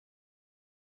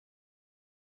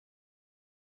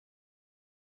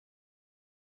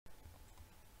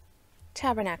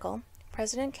Tabernacle,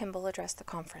 President Kimball addressed the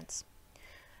conference.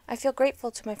 I feel grateful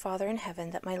to my Father in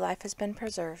heaven that my life has been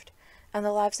preserved, and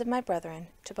the lives of my brethren,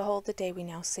 to behold the day we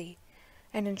now see,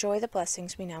 and enjoy the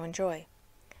blessings we now enjoy.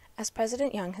 As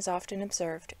President Young has often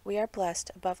observed, we are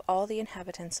blessed above all the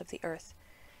inhabitants of the earth.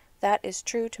 That is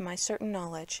true to my certain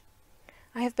knowledge.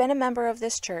 I have been a member of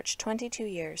this church 22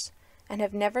 years, and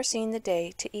have never seen the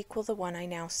day to equal the one I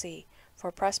now see,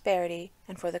 for prosperity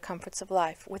and for the comforts of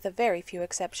life, with a very few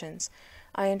exceptions.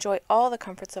 I enjoy all the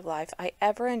comforts of life I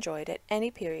ever enjoyed at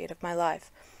any period of my life,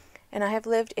 and I have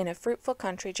lived in a fruitful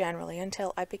country generally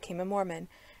until I became a Mormon,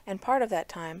 and part of that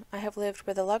time I have lived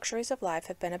where the luxuries of life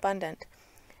have been abundant.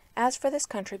 As for this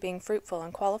country being fruitful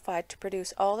and qualified to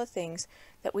produce all the things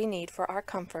that we need for our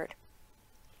comfort,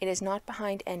 it is not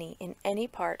behind any in any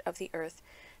part of the earth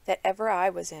that ever I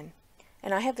was in,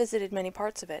 and I have visited many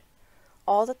parts of it.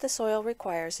 All that the soil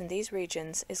requires in these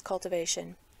regions is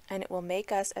cultivation, and it will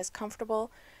make us as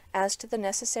comfortable as to the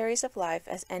necessaries of life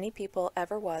as any people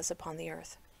ever was upon the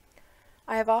earth.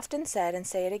 I have often said, and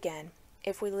say it again,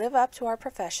 if we live up to our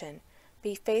profession,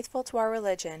 be faithful to our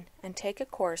religion, and take a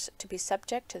course to be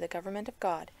subject to the government of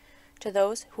God, to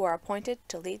those who are appointed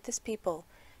to lead this people,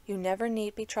 you never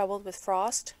need be troubled with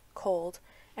frost, cold,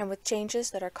 and with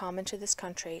changes that are common to this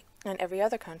country and every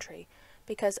other country,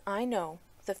 because I know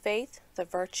the faith, the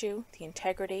virtue, the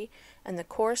integrity, and the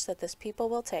course that this people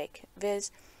will take, viz.,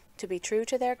 to be true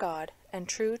to their God, and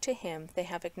true to him they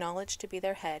have acknowledged to be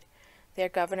their head, their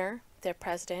governor, their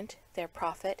president, their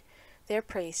prophet, their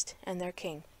priest, and their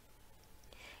king.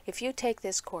 If you take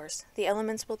this course, the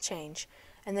elements will change,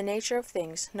 and the nature of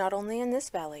things, not only in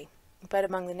this valley, but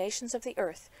among the nations of the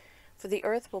earth, for the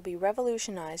earth will be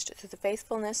revolutionized through the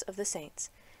faithfulness of the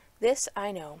saints. This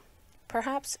I know.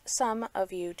 Perhaps some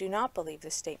of you do not believe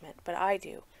this statement, but I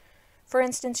do. For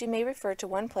instance, you may refer to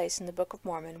one place in the Book of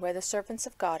Mormon where the servants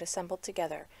of God assembled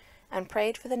together, and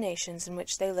prayed for the nations in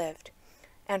which they lived,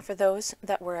 and for those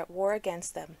that were at war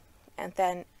against them, and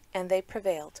they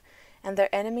prevailed, and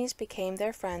their enemies became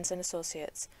their friends and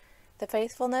associates. The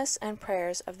faithfulness and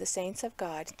prayers of the saints of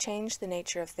God changed the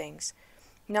nature of things,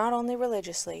 not only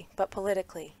religiously, but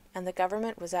politically, and the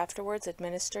government was afterwards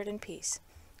administered in peace.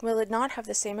 Will it not have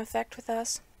the same effect with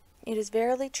us? It is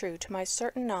verily true to my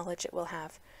certain knowledge it will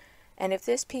have. And if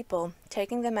this people,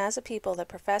 taking them as a people that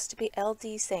profess to be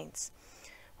LD saints,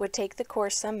 would take the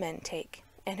course some men take,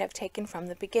 and have taken from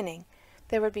the beginning,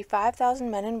 there would be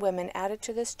 5,000 men and women added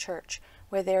to this church,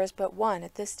 where there is but one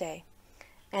at this day.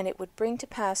 And it would bring to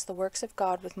pass the works of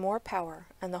God with more power,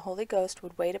 and the Holy Ghost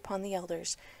would wait upon the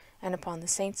elders, and upon the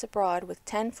saints abroad with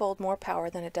tenfold more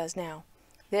power than it does now.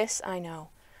 This I know.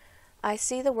 I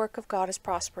see the work of God is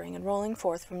prospering and rolling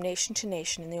forth from nation to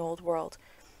nation in the old world.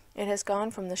 It has gone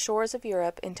from the shores of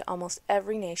Europe into almost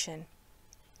every nation.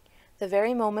 The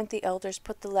very moment the elders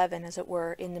put the leaven, as it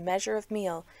were, in the measure of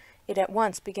meal, it at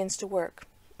once begins to work,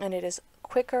 and it is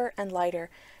quicker and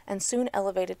lighter, and soon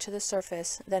elevated to the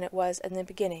surface than it was in the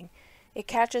beginning. It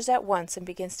catches at once and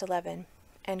begins to leaven,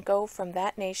 and go from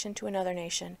that nation to another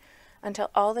nation, until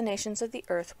all the nations of the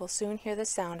earth will soon hear the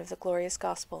sound of the glorious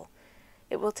gospel.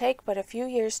 It will take but a few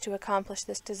years to accomplish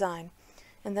this design,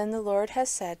 and then the Lord has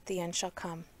said the end shall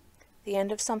come. The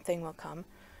end of something will come,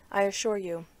 I assure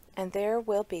you, and there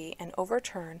will be an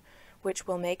overturn which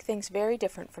will make things very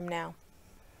different from now.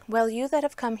 Well, you that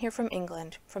have come here from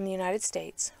England, from the United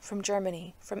States, from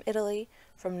Germany, from Italy,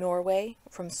 from Norway,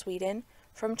 from Sweden,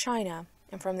 from China,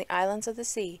 and from the islands of the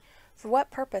sea, for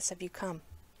what purpose have you come?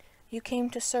 You came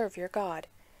to serve your God,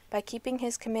 by keeping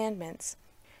his commandments,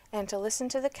 and to listen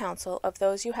to the counsel of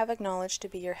those you have acknowledged to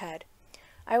be your head.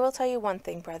 I will tell you one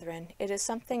thing, brethren, it is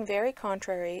something very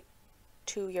contrary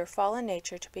to your fallen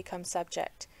nature to become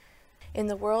subject. In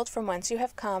the world from whence you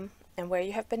have come, and where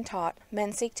you have been taught,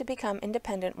 men seek to become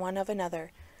independent one of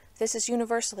another. This is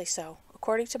universally so,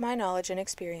 according to my knowledge and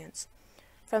experience.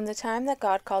 From the time that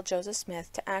God called Joseph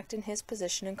Smith to act in his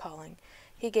position and calling,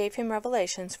 he gave him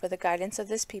revelations for the guidance of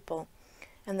this people,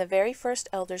 and the very first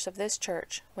elders of this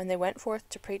church, when they went forth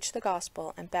to preach the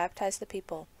gospel and baptize the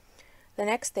people, the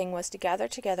next thing was to gather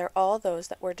together all those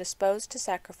that were disposed to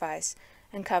sacrifice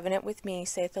and covenant with me,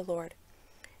 saith the Lord.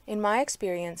 In my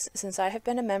experience, since I have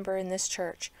been a member in this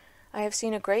church, I have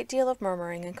seen a great deal of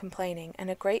murmuring and complaining,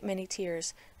 and a great many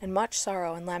tears, and much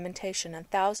sorrow and lamentation, and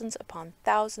thousands upon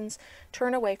thousands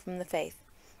turn away from the faith.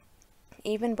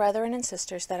 Even brethren and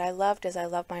sisters that I loved as I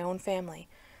loved my own family,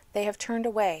 they have turned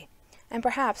away, and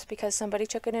perhaps because somebody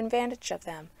took an advantage of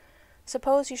them.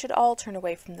 Suppose you should all turn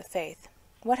away from the faith.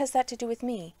 What has that to do with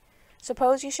me?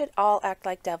 Suppose you should all act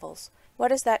like devils.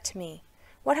 What is that to me?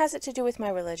 What has it to do with my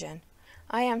religion?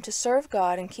 I am to serve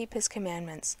God and keep his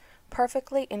commandments.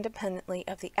 perfectly independently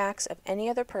of the acts of any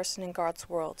other person in God's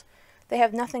world. They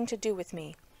have nothing to do with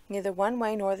me, neither one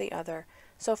way nor the other,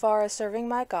 so far as serving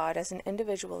my God as an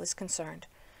individual is concerned.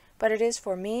 But it is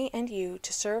for me and you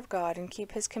to serve God and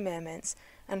keep His commandments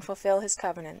and fulfill His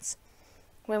covenants.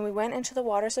 When we went into the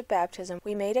waters of baptism,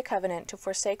 we made a covenant to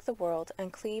forsake the world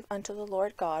and cleave unto the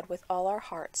Lord God with all our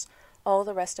hearts, all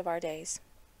the rest of our days.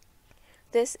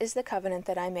 This is the covenant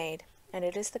that I made, and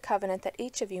it is the covenant that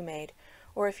each of you made,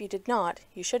 or if you did not,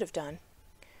 you should have done.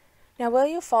 Now will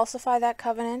you falsify that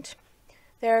covenant?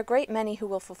 There are a great many who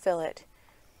will fulfill it.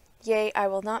 Yea, I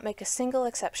will not make a single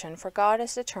exception, for God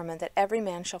has determined that every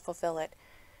man shall fulfill it.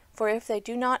 For if they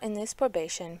do not in this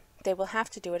probation, they will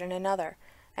have to do it in another,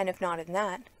 and if not in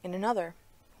that, in another.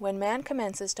 When man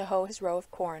commences to hoe his row of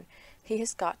corn, he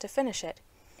has got to finish it.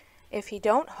 If he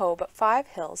don't hoe but 5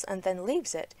 hills and then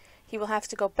leaves it, he will have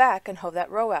to go back and hoe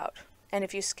that row out. And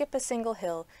if you skip a single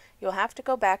hill, you will have to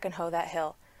go back and hoe that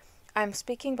hill. I am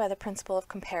speaking by the principle of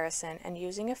comparison and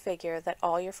using a figure that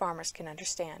all your farmers can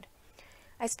understand.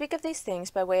 I speak of these things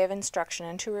by way of instruction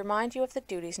and to remind you of the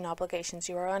duties and obligations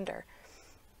you are under.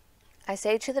 I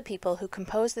say to the people who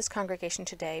compose this congregation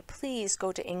today, please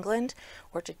go to England,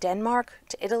 or to Denmark,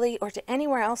 to Italy, or to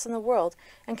anywhere else in the world,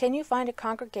 and can you find a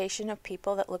congregation of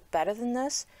people that look better than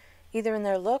this, either in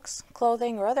their looks,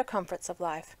 clothing, or other comforts of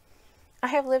life? I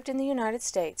have lived in the United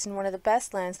States, in one of the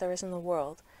best lands there is in the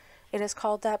world. It is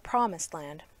called that Promised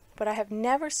Land, but I have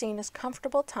never seen as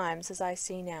comfortable times as I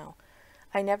see now.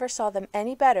 I never saw them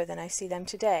any better than I see them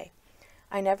today.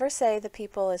 I never say the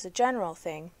people is a general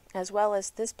thing, as well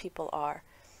as this people are.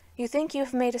 You think you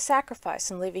have made a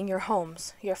sacrifice in leaving your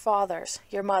homes, your fathers,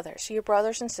 your mothers, your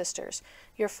brothers and sisters,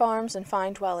 your farms and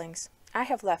fine dwellings. I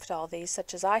have left all these,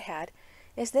 such as I had.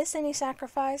 Is this any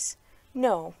sacrifice?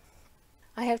 No.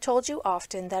 I have told you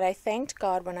often that I thanked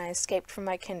God when I escaped from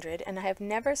my kindred, and I have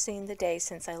never seen the day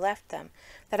since I left them,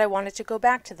 that I wanted to go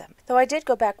back to them, though I did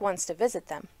go back once to visit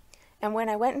them. And when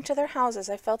I went into their houses,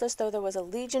 I felt as though there was a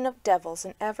legion of devils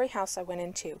in every house I went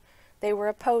into. They were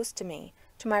opposed to me,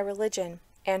 to my religion,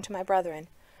 and to my brethren.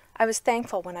 I was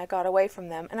thankful when I got away from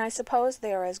them, and I suppose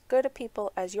they are as good a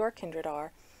people as your kindred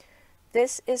are.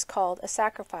 This is called a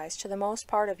sacrifice to the most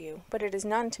part of you, but it is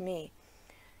none to me.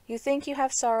 You think you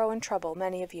have sorrow and trouble,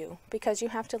 many of you, because you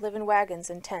have to live in wagons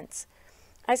and tents.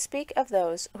 I speak of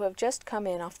those who have just come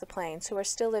in off the plains, who are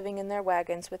still living in their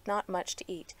wagons with not much to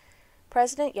eat.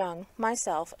 President Young,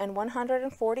 myself, and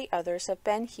 140 others have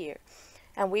been here,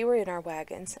 and we were in our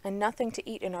wagons, and nothing to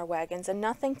eat in our wagons, and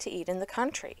nothing to eat in the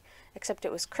country, except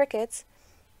it was crickets.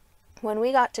 When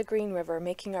we got to Green River,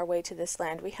 making our way to this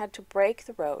land, we had to break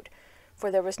the road,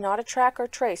 for there was not a track or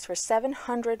trace for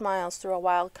 700 miles through a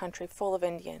wild country full of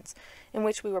Indians, in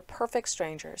which we were perfect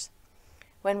strangers.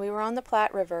 When we were on the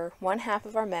Platte River, 1/2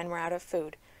 of our men were out of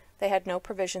food. They had no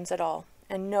provisions at all,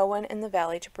 and no one in the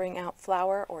valley to bring out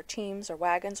flour or teams or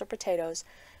wagons or potatoes,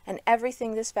 and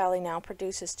everything this valley now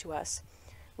produces to us.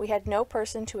 We had no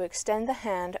person to extend the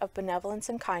hand of benevolence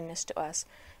and kindness to us,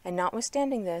 and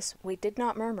notwithstanding this, we did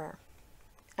not murmur.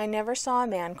 I never saw a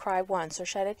man cry once or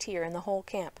shed a tear in the whole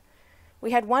camp.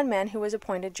 We had one man who was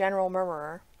appointed general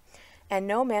murmurer, and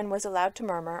no man was allowed to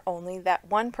murmur, only that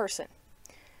one person.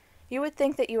 You would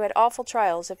think that you had awful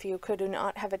trials if you could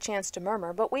not have a chance to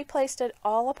murmur, but we placed it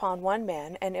all upon one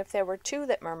man, and if there were 2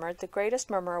 that murmured, the greatest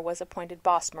murmurer was appointed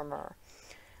boss murmurer.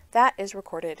 That is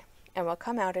recorded, and will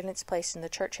come out in its place in the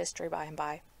church history by and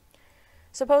by.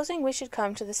 Supposing we should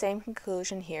come to the same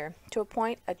conclusion here, to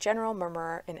appoint a general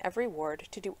murmurer in every ward,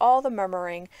 to do all the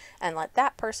murmuring, and let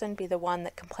that person be the one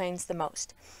that complains the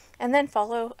most, and then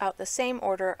follow out the same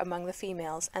order among the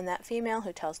females, and that female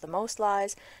who tells the most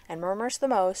lies and murmurs the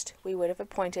most, we would have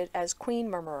appointed as queen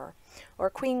murmurer, or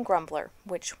queen grumbler,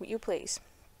 which you please.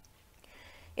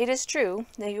 It is true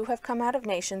that you have come out of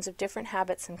nations of different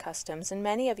habits and customs, and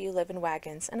many of you live in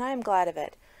wagons, and I am glad of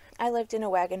it. I lived in a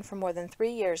wagon for more than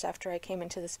 3 years after I came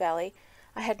into this valley.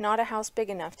 I had not a house big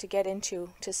enough to get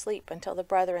into to sleep until the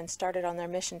brethren started on their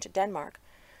mission to Denmark.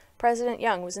 President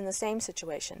Young was in the same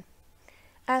situation.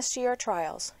 As to your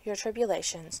trials, your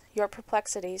tribulations, your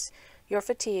perplexities, your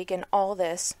fatigue, and all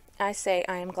this, I say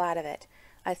I am glad of it.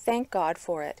 I thank God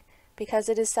for it, because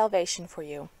it is salvation for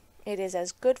you. It is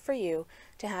as good for you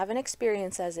to have an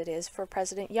experience as it is for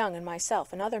President Young and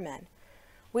myself and other men.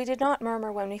 We did not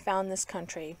murmur when we found this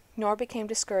country, nor became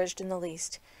discouraged in the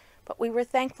least, but we were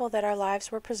thankful that our lives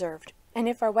were preserved. And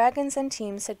if our wagons and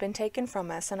teams had been taken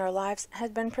from us and our lives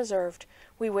had been preserved,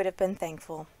 we would have been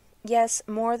thankful. Yes,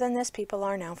 more than this people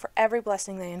are now for every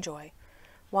blessing they enjoy.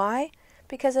 Why?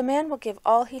 Because a man will give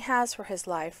all he has for his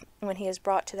life when he is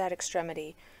brought to that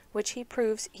extremity, which he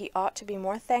proves he ought to be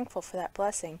more thankful for that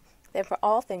blessing than for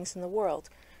all things in the world,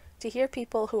 to hear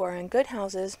people who are in good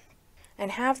houses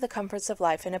and have the comforts of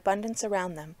life in abundance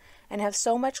around them, and have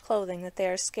so much clothing that they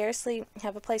are scarcely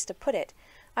have a place to put it.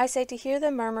 I say, to hear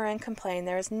them murmur and complain,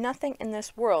 there is nothing in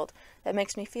this world that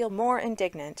makes me feel more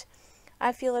indignant.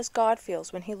 I feel as God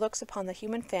feels when he looks upon the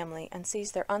human family and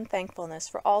sees their unthankfulness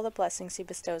for all the blessings he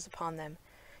bestows upon them.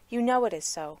 You know it is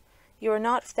so. You are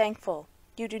not thankful.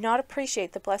 You do not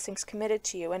appreciate the blessings committed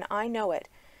to you, and I know it.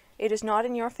 It is not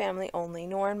in your family only,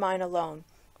 nor in mine alone,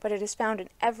 but it is found in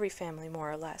every family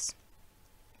more or less.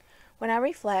 When I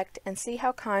reflect and see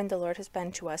how kind the Lord has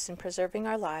been to us in preserving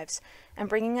our lives and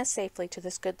bringing us safely to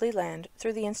this goodly land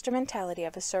through the instrumentality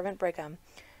of his servant Brigham,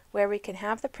 where we can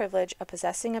have the privilege of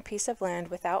possessing a piece of land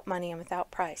without money and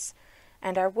without price,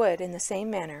 and our wood in the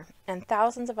same manner, and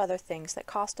thousands of other things that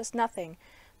cost us nothing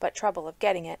but trouble of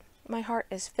getting it, my heart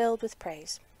is filled with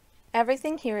praise.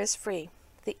 Everything here is free.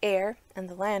 The air and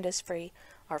the land is free,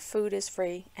 our food is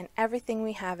free, and everything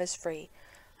we have is free.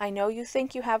 I know you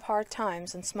think you have hard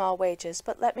times and small wages,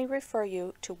 but let me refer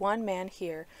you to one man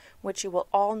here, which you will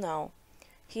all know.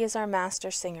 He is our master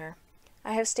singer.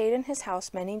 I have stayed in his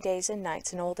house many days and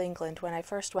nights in old England when I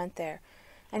first went there,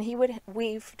 and he would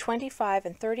weave 25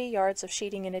 and 30 yards of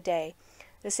sheeting in a day,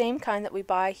 the same kind that we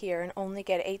buy here, and only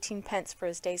get 18 pence for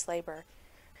his day's labor,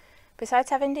 besides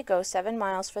having to go 7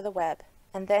 miles for the web,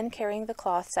 and then carrying the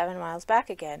cloth 7 miles back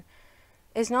again.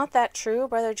 Is not that true,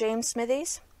 Brother James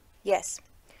Smithies? Yes.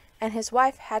 And his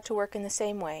wife had to work in the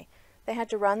same way. They had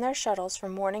to run their shuttles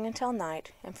from morning until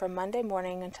night, and from Monday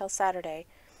morning until Saturday,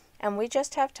 and we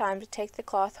just have time to take the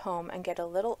cloth home and get a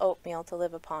little oatmeal to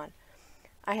live upon.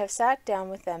 I have sat down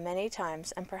with them many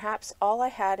times, and perhaps all I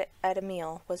had at a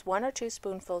meal was 1 or 2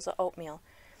 spoonfuls of oatmeal,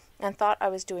 and thought I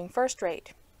was doing first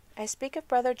rate. I speak of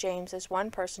Brother James as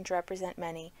one person to represent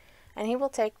many, and he will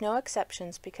take no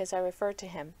exceptions because I refer to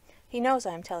him. He knows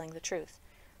I am telling the truth.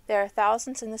 There are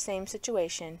thousands in the same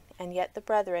situation, and yet the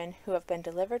brethren who have been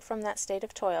delivered from that state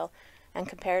of toil and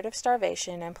comparative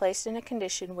starvation, and placed in a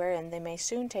condition wherein they may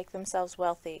soon take themselves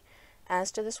wealthy,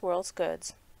 as to this world's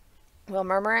goods, will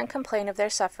murmur and complain of their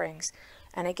sufferings,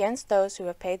 and against those who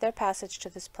have paid their passage to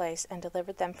this place and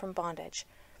delivered them from bondage.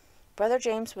 Brother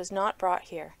James was not brought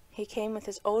here. He came with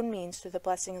his own means through the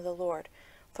blessing of the Lord,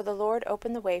 for the Lord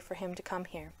opened the way for him to come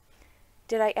here.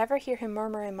 Did I ever hear him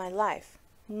murmur in my life?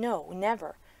 No,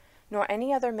 never. Nor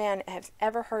any other man has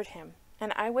ever heard him,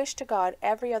 and I wish to God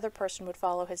every other person would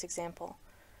follow his example.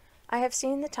 I have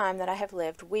seen the time that I have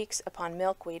lived weeks upon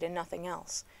milkweed and nothing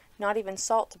else, not even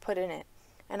salt to put in it,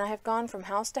 and I have gone from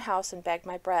house to house and begged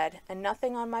my bread, and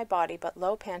nothing on my body but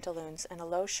low pantaloons and a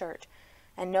low shirt,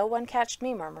 and no one catched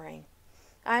me murmuring.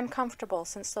 I am comfortable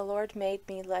since the Lord made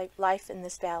me life in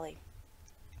this valley.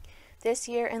 This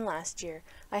year and last year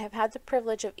I have had the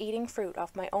privilege of eating fruit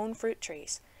off my own fruit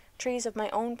trees of my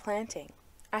own planting.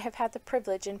 I have had the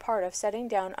privilege in part of setting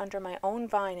down under my own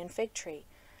vine and fig tree.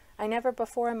 I never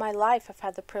before in my life have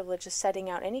had the privilege of setting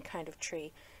out any kind of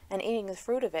tree and eating the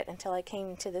fruit of it until I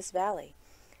came into this valley.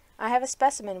 I have a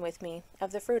specimen with me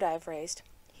of the fruit I have raised.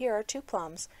 Here are 2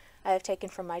 plums I have taken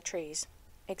from my trees,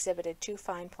 exhibited 2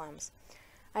 fine plums.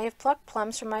 I have plucked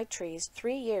plums from my trees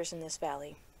 3 years in this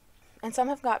valley, and some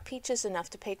have got peaches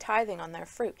enough to pay tithing on their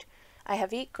fruit. I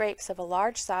have eat grapes of a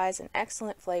large size and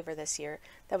excellent flavor this year,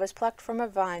 that was plucked from a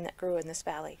vine that grew in this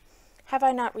valley. Have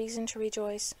I not reason to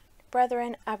rejoice?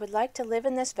 Brethren, I would like to live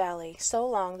in this valley, so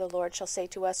long the Lord shall say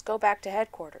to us, Go back to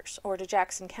headquarters, or to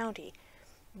Jackson County.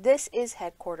 This is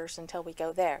headquarters until we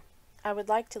go there. I would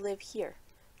like to live here.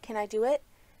 Can I do it?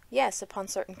 Yes, upon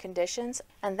certain conditions,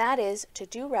 and that is, to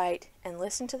do right, and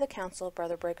listen to the counsel of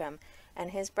Brother Brigham, and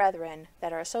his brethren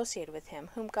that are associated with him,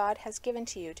 whom God has given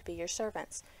to you to be your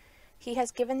servants. He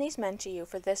has given these men to you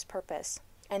for this purpose,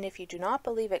 and if you do not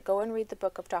believe it, go and read the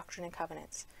book of Doctrine and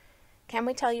Covenants. Can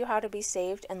we tell you how to be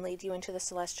saved and lead you into the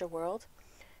celestial world?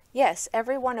 Yes,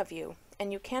 every one of you,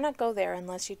 and you cannot go there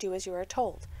unless you do as you are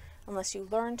told, unless you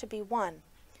learn to be one.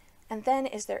 And then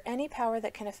is there any power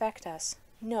that can affect us?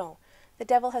 No, the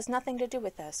devil has nothing to do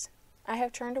with us. I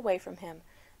have turned away from him,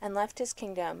 and left his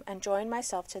kingdom, and joined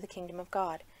myself to the kingdom of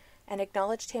God, and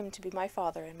acknowledged him to be my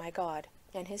Father and my God,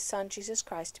 and his Son Jesus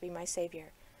Christ to be my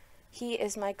Savior. He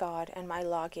is my God and my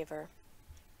lawgiver.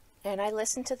 And I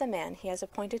listen to the man he has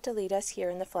appointed to lead us here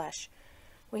in the flesh.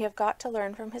 We have got to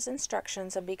learn from his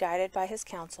instructions and be guided by his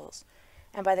counsels,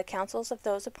 and by the counsels of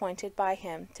those appointed by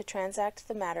him to transact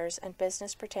the matters and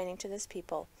business pertaining to this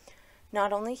people,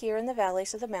 not only here in the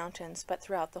valleys of the mountains, but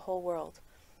throughout the whole world.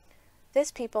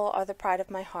 This people are the pride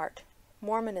of my heart.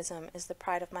 Mormonism is the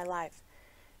pride of my life.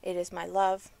 It is my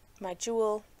love, my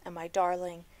jewel, and my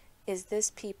darling, is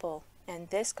this people, and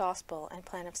this gospel and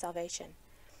plan of salvation.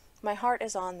 My heart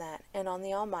is on that, and on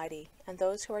the Almighty, and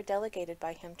those who are delegated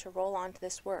by him to roll on to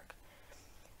this work.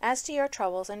 As to your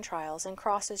troubles and trials and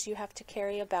crosses you have to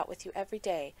carry about with you every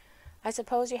day, I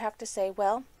suppose you have to say,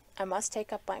 well, I must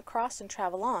take up my cross and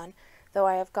travel on, though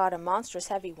I have got a monstrous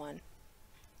heavy one.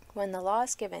 When the law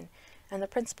is given, and the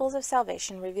principles of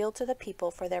salvation revealed to the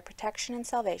people for their protection and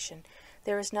salvation,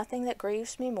 there is nothing that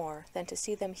grieves me more than to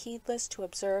see them heedless to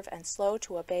observe and slow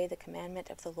to obey the commandment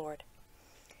of the Lord.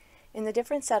 In the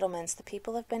different settlements the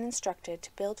people have been instructed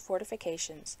to build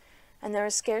fortifications, and there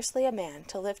is scarcely a man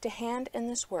to lift a hand in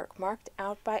this work marked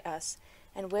out by us,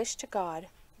 and wish to God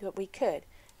that we could,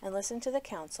 and listen to the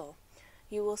counsel.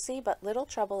 You will see but little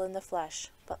trouble in the flesh,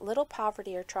 but little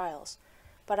poverty or trials.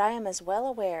 But I am as well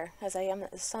aware as I am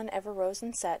that the sun ever rose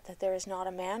and set, that there is not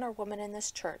a man or woman in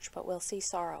this church but will see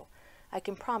sorrow. I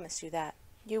can promise you that.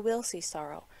 You will see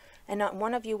sorrow, and not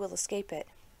one of you will escape it.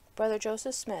 Brother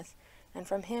Joseph Smith, and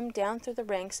from him down through the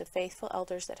ranks of faithful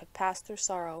elders that have passed through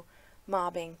sorrow,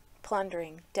 mobbing,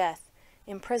 plundering, death,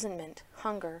 imprisonment,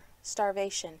 hunger,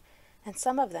 starvation, and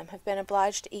some of them have been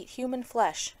obliged to eat human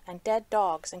flesh, and dead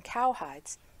dogs, and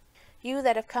cowhides. You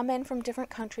that have come in from different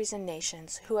countries and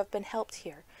nations, who have been helped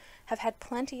here, have had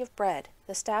plenty of bread,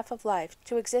 the staff of life,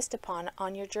 to exist upon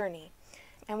on your journey.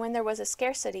 And when there was a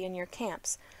scarcity in your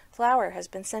camps, flour has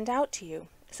been sent out to you,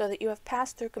 so that you have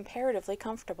passed through comparatively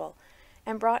comfortable,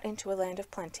 and brought into a land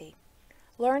of plenty.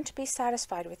 Learn to be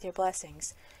satisfied with your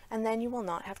blessings, and then you will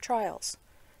not have trials.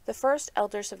 The first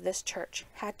elders of this church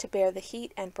had to bear the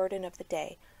heat and burden of the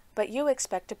day, but you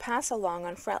expect to pass along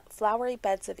on flowery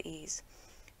beds of ease.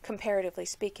 Comparatively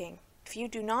speaking, if you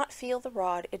do not feel the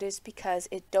rod, it is because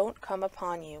it don't come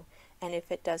upon you, and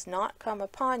if it does not come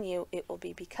upon you, it will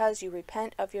be because you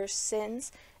repent of your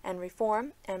sins and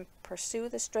reform and pursue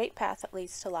the straight path that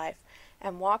leads to life,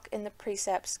 and walk in the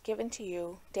precepts given to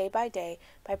you day by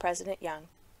President Young,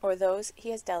 or those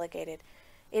he has delegated.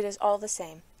 It is all the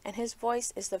same, and his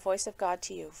voice is the voice of God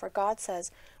to you, for God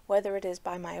says, whether it is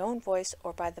by my own voice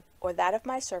or that of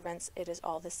my servants, it is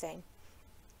all the same.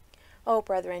 Oh,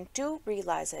 brethren, do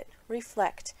realize it,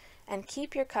 reflect, and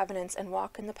keep your covenants and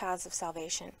walk in the paths of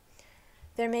salvation.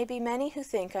 There may be many who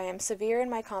think I am severe in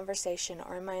my conversation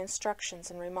or in my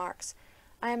instructions and remarks.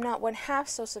 I am not one half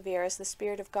so severe as the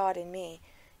Spirit of God in me.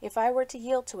 If I were to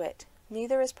yield to it,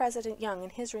 neither is President Young in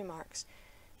his remarks.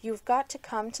 You've got to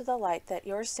come to the light that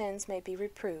your sins may be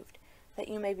reproved, that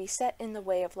you may be set in the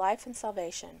way of life and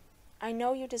salvation. I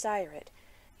know you desire it.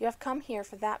 You have come here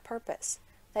for that purpose,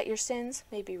 that your sins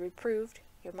may be reproved,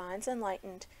 your minds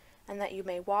enlightened, and that you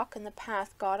may walk in the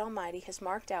path God Almighty has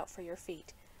marked out for your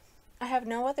feet. I have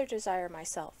no other desire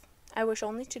myself. I wish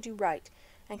only to do right,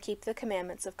 and keep the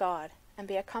commandments of God, and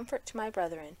be a comfort to my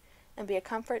brethren, and be a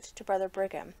comfort to Brother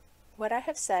Brigham. What I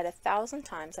have said 1,000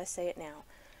 times I say it now,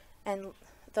 and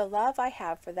the love I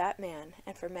have for that man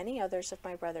and for many others of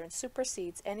my brethren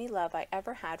supersedes any love I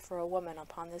ever had for a woman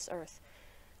upon this earth.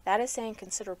 That is saying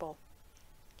considerable.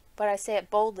 But I say it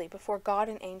boldly before God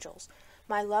and angels.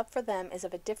 My love for them is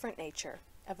of a different nature,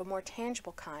 of a more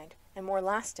tangible kind, and more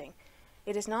lasting.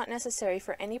 It is not necessary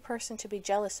for any person to be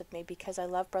jealous of me because I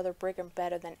love Brother Brigham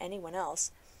better than anyone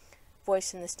else.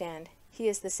 Voice in the stand, he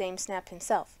is the same snap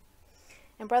himself.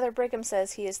 And Brother Brigham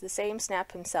says he is the same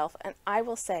snap himself, and I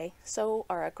will say, so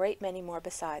are a great many more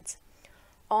besides.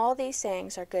 All these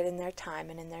sayings are good in their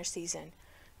time and in their season.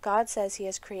 God says he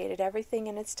has created everything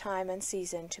in its time and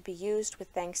season to be used with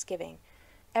thanksgiving.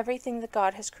 Everything that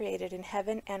God has created in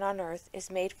heaven and on earth is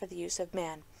made for the use of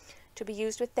man, to be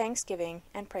used with thanksgiving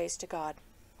and praise to God.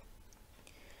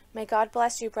 May God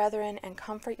bless you, brethren, and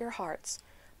comfort your hearts.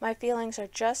 My feelings are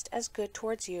just as good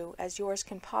towards you as yours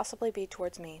can possibly be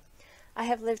towards me. I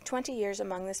have lived 20 years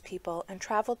among this people and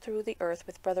traveled through the earth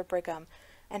with Brother Brigham,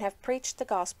 and have preached the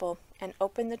gospel and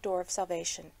opened the door of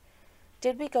salvation.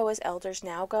 Did we go as elders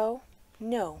now go?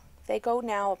 No, they go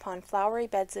now upon flowery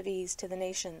beds of ease to the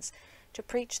nations, to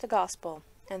preach the gospel,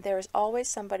 and there is always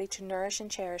somebody to nourish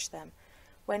and cherish them.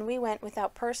 When we went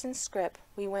without purse and scrip,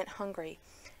 we went hungry,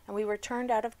 and we were turned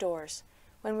out of doors.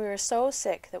 When we were so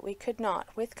sick that we could not,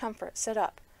 with comfort, sit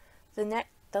up.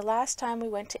 The last time we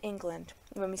went to England,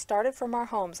 when we started from our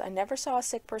homes, I never saw a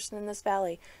sick person in this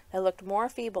valley that looked more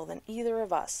feeble than either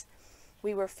of us.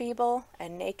 We were feeble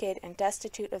and naked and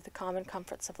destitute of the common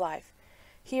comforts of life.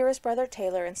 Here is Brother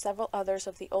Taylor and several others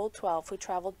of the old 12 who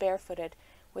traveled barefooted,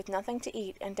 with nothing to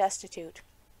eat and destitute.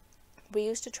 We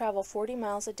used to travel 40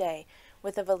 miles a day,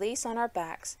 with a valise on our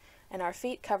backs, and our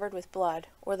feet covered with blood,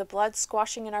 or the blood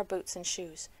squashing in our boots and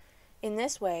shoes. In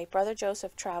this way Brother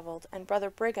Joseph traveled, and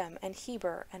Brother Brigham, and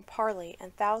Heber, and Parley,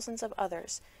 and thousands of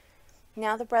others.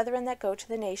 Now the brethren that go to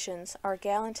the nations are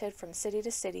gallanted from city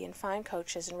to city in fine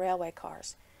coaches and railway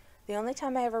cars. The only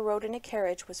time I ever rode in a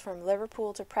carriage was from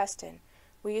Liverpool to Preston.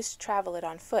 We used to travel it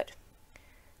on foot.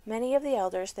 Many of the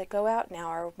elders that go out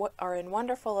now are in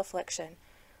wonderful affliction,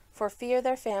 for fear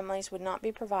their families would not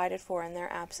be provided for in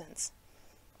their absence.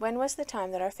 When was the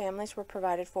time that our families were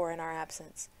provided for in our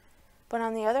absence? But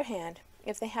on the other hand,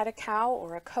 if they had a cow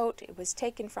or a coat, it was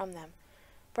taken from them.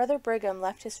 Brother Brigham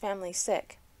left his family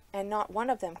sick, and not one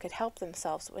of them could help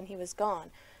themselves when he was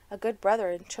gone. A good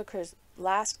brethren took his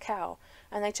last cow,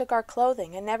 and they took our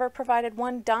clothing, and never provided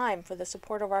one dime for the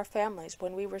support of our families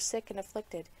when we were sick and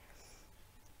afflicted.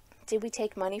 Did we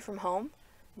take money from home?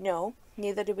 No,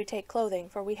 neither did we take clothing,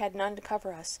 for we had none to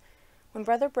cover us. When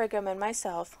Brother Brigham and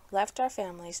myself left our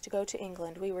families to go to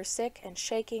England, we were sick and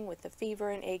shaking with the fever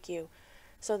and ague,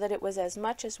 so that it was as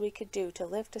much as we could do to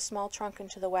lift a small trunk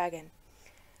into the wagon.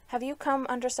 Have you come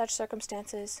under such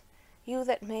circumstances? You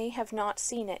that may have not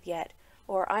seen it yet,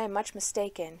 or I am much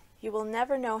mistaken, you will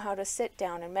never know how to sit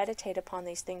down and meditate upon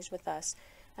these things with us,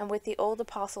 and with the old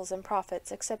apostles and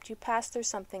prophets, except you pass through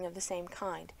something of the same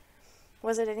kind.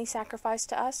 Was it any sacrifice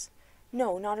to us?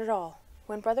 No, not at all.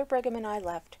 When Brother Brigham and I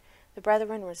left, the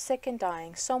brethren were sick and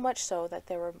dying, so much so that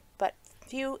there were but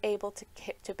few able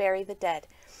to bury the dead.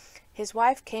 His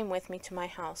wife came with me to my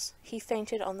house. He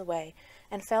fainted on the way,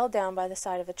 and fell down by the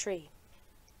side of a tree.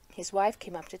 His wife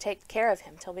came up to take care of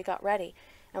him till we got ready,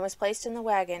 and was placed in the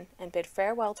wagon, and bid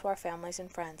farewell to our families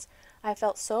and friends. I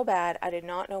felt so bad I did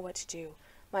not know what to do.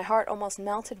 My heart almost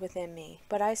melted within me,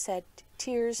 but I said,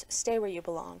 "Tears, stay where you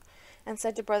belong," and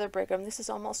said to Brother Brigham, "This is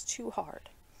almost too hard."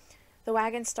 The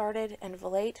wagon started, and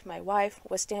Valette, my wife,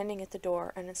 was standing at the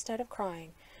door, and instead of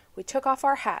crying, we took off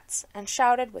our hats, and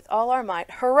shouted with all our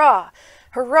might, "Hurrah!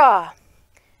 Hurrah!"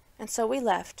 And so we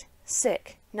left,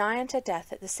 sick, nigh unto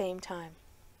death at the same time.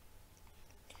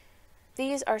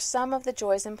 These are some of the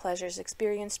joys and pleasures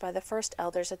experienced by the first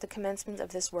elders at the commencement of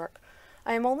this work.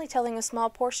 I am only telling a small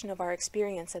portion of our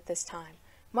experience at this time.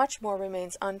 Much more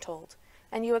remains untold,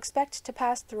 and you expect to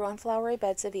pass through on flowery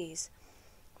beds of ease.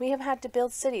 We have had to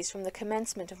build cities from the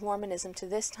commencement of Mormonism to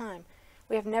this time.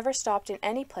 We have never stopped in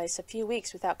any place a few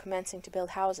weeks without commencing to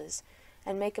build houses,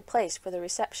 and make a place for the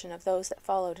reception of those that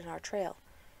followed in our trail.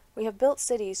 We have built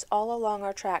cities all along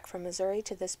our track from Missouri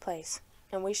to this place,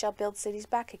 and we shall build cities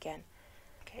back again.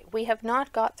 We have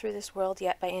not got through this world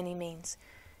yet by any means.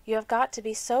 You have got to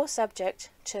be so subject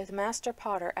to the master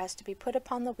potter as to be put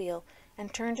upon the wheel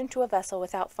and turned into a vessel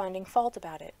without finding fault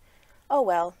about it. "Oh,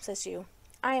 well," says you,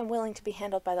 "I am willing to be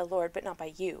handled by the Lord, but not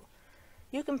by you."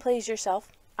 You can please yourself.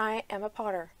 I am a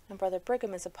potter, and Brother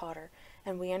Brigham is a potter,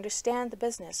 and we understand the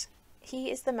business.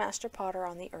 He is the master potter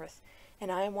on the earth,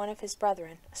 and I am one of his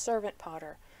brethren, a servant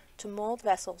potter, to mold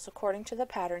vessels according to the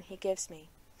pattern he gives me.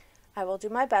 I will do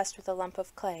my best with a lump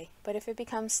of clay, but if it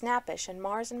becomes snappish and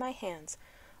mars in my hands,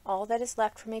 all that is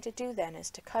left for me to do then is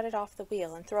to cut it off the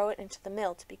wheel and throw it into the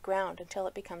mill to be ground until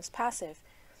it becomes passive.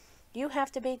 You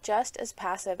have to be just as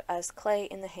passive as clay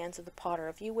in the hands of the potter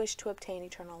if you wish to obtain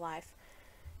eternal life.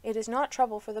 It is not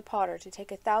trouble for the potter to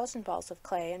take 1,000 balls of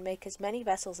clay and make as many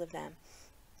vessels of them,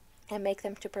 and make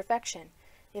them to perfection,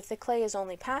 if the clay is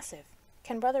only passive.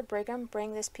 Can Brother Brigham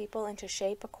bring this people into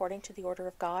shape according to the order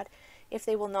of God, if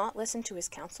they will not listen to his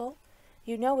counsel?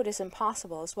 You know it is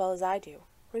impossible as well as I do.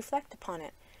 Reflect upon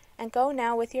it, and go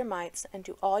now with your mights, and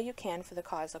do all you can for the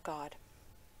cause of God.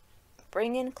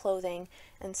 Bring in clothing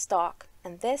and stock,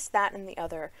 and this, that, and the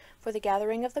other, for the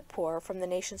gathering of the poor from the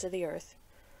nations of the earth.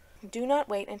 Do not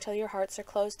wait until your hearts are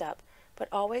closed up, but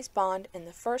always bond in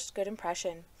the first good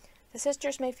impression. The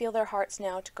sisters may feel their hearts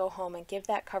now to go home and give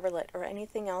that coverlet or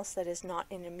anything else that is not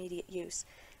in immediate use,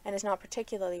 and is not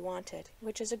particularly wanted,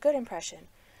 which is a good impression.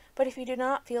 But if you do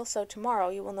not feel so tomorrow,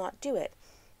 you will not do it.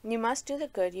 You must do the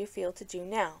good you feel to do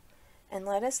now, and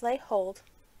let us lay hold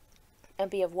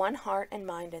and be of one heart and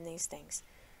mind in these things.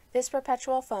 This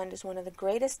perpetual fund is one of the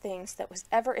greatest things that was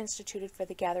ever instituted for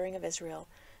the gathering of Israel,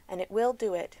 and it will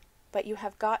do it, but you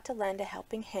have got to lend a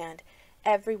helping hand,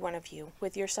 every one of you,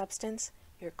 with your substance,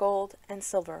 your gold and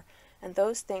silver, and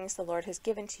those things the Lord has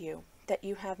given to you, that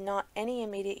you have not any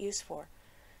immediate use for.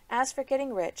 As for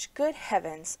getting rich, good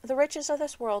heavens, the riches of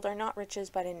this world are not riches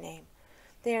but in name.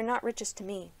 They are not riches to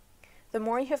me. The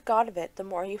more you have got of it, the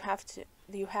more you have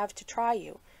to try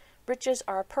you. Riches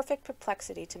are a perfect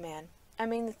perplexity to man. I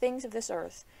mean the things of this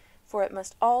earth, for it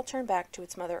must all turn back to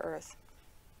its mother earth.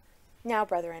 Now,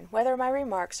 brethren, whether my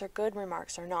remarks are good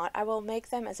remarks or not, I will make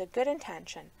them as a good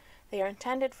intention. They are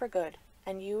intended for good,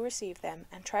 and you receive them,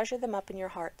 and treasure them up in your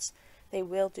hearts. They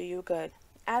will do you good.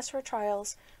 As for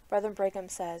trials, Brother Brigham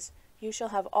says, you shall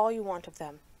have all you want of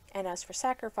them, and as for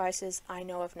sacrifices, I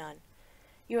know of none.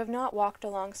 You have not walked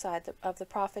alongside of the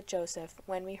prophet Joseph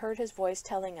when we heard his voice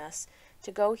telling us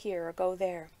to go here or go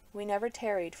there. We never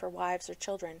tarried for wives or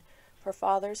children, for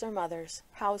fathers or mothers,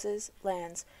 houses,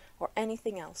 lands, or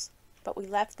anything else, but we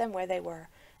left them where they were,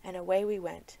 and away we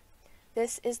went.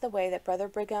 This is the way that Brother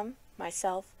Brigham,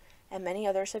 myself, and many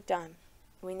others have done.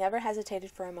 We never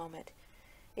hesitated for a moment.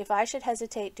 If I should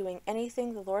hesitate doing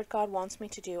anything the Lord God wants me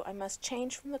to do, I must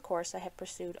change from the course I have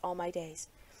pursued all my days.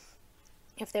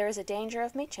 If there is a danger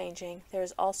of me changing, there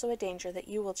is also a danger that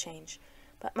you will change.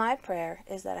 But my prayer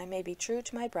is that I may be true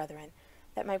to my brethren,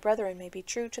 that my brethren may be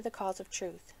true to the cause of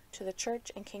truth, to the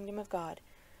church and kingdom of God,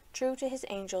 true to his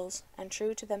angels, and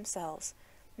true to themselves,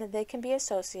 and that they can be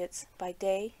associates by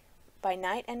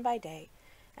night and by day,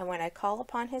 and when I call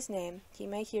upon his name, he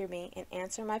may hear me and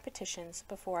answer my petitions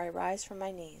before I rise from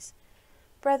my knees.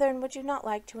 Brethren, would you not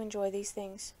like to enjoy these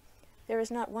things? There is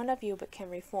not one of you but can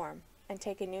reform, and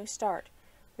take a new start,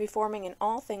 reforming in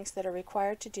all things that are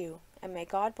required to do, and may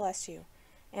God bless you,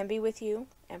 and be with you,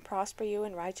 and prosper you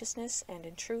in righteousness and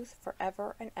in truth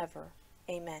forever and ever.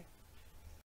 Amen.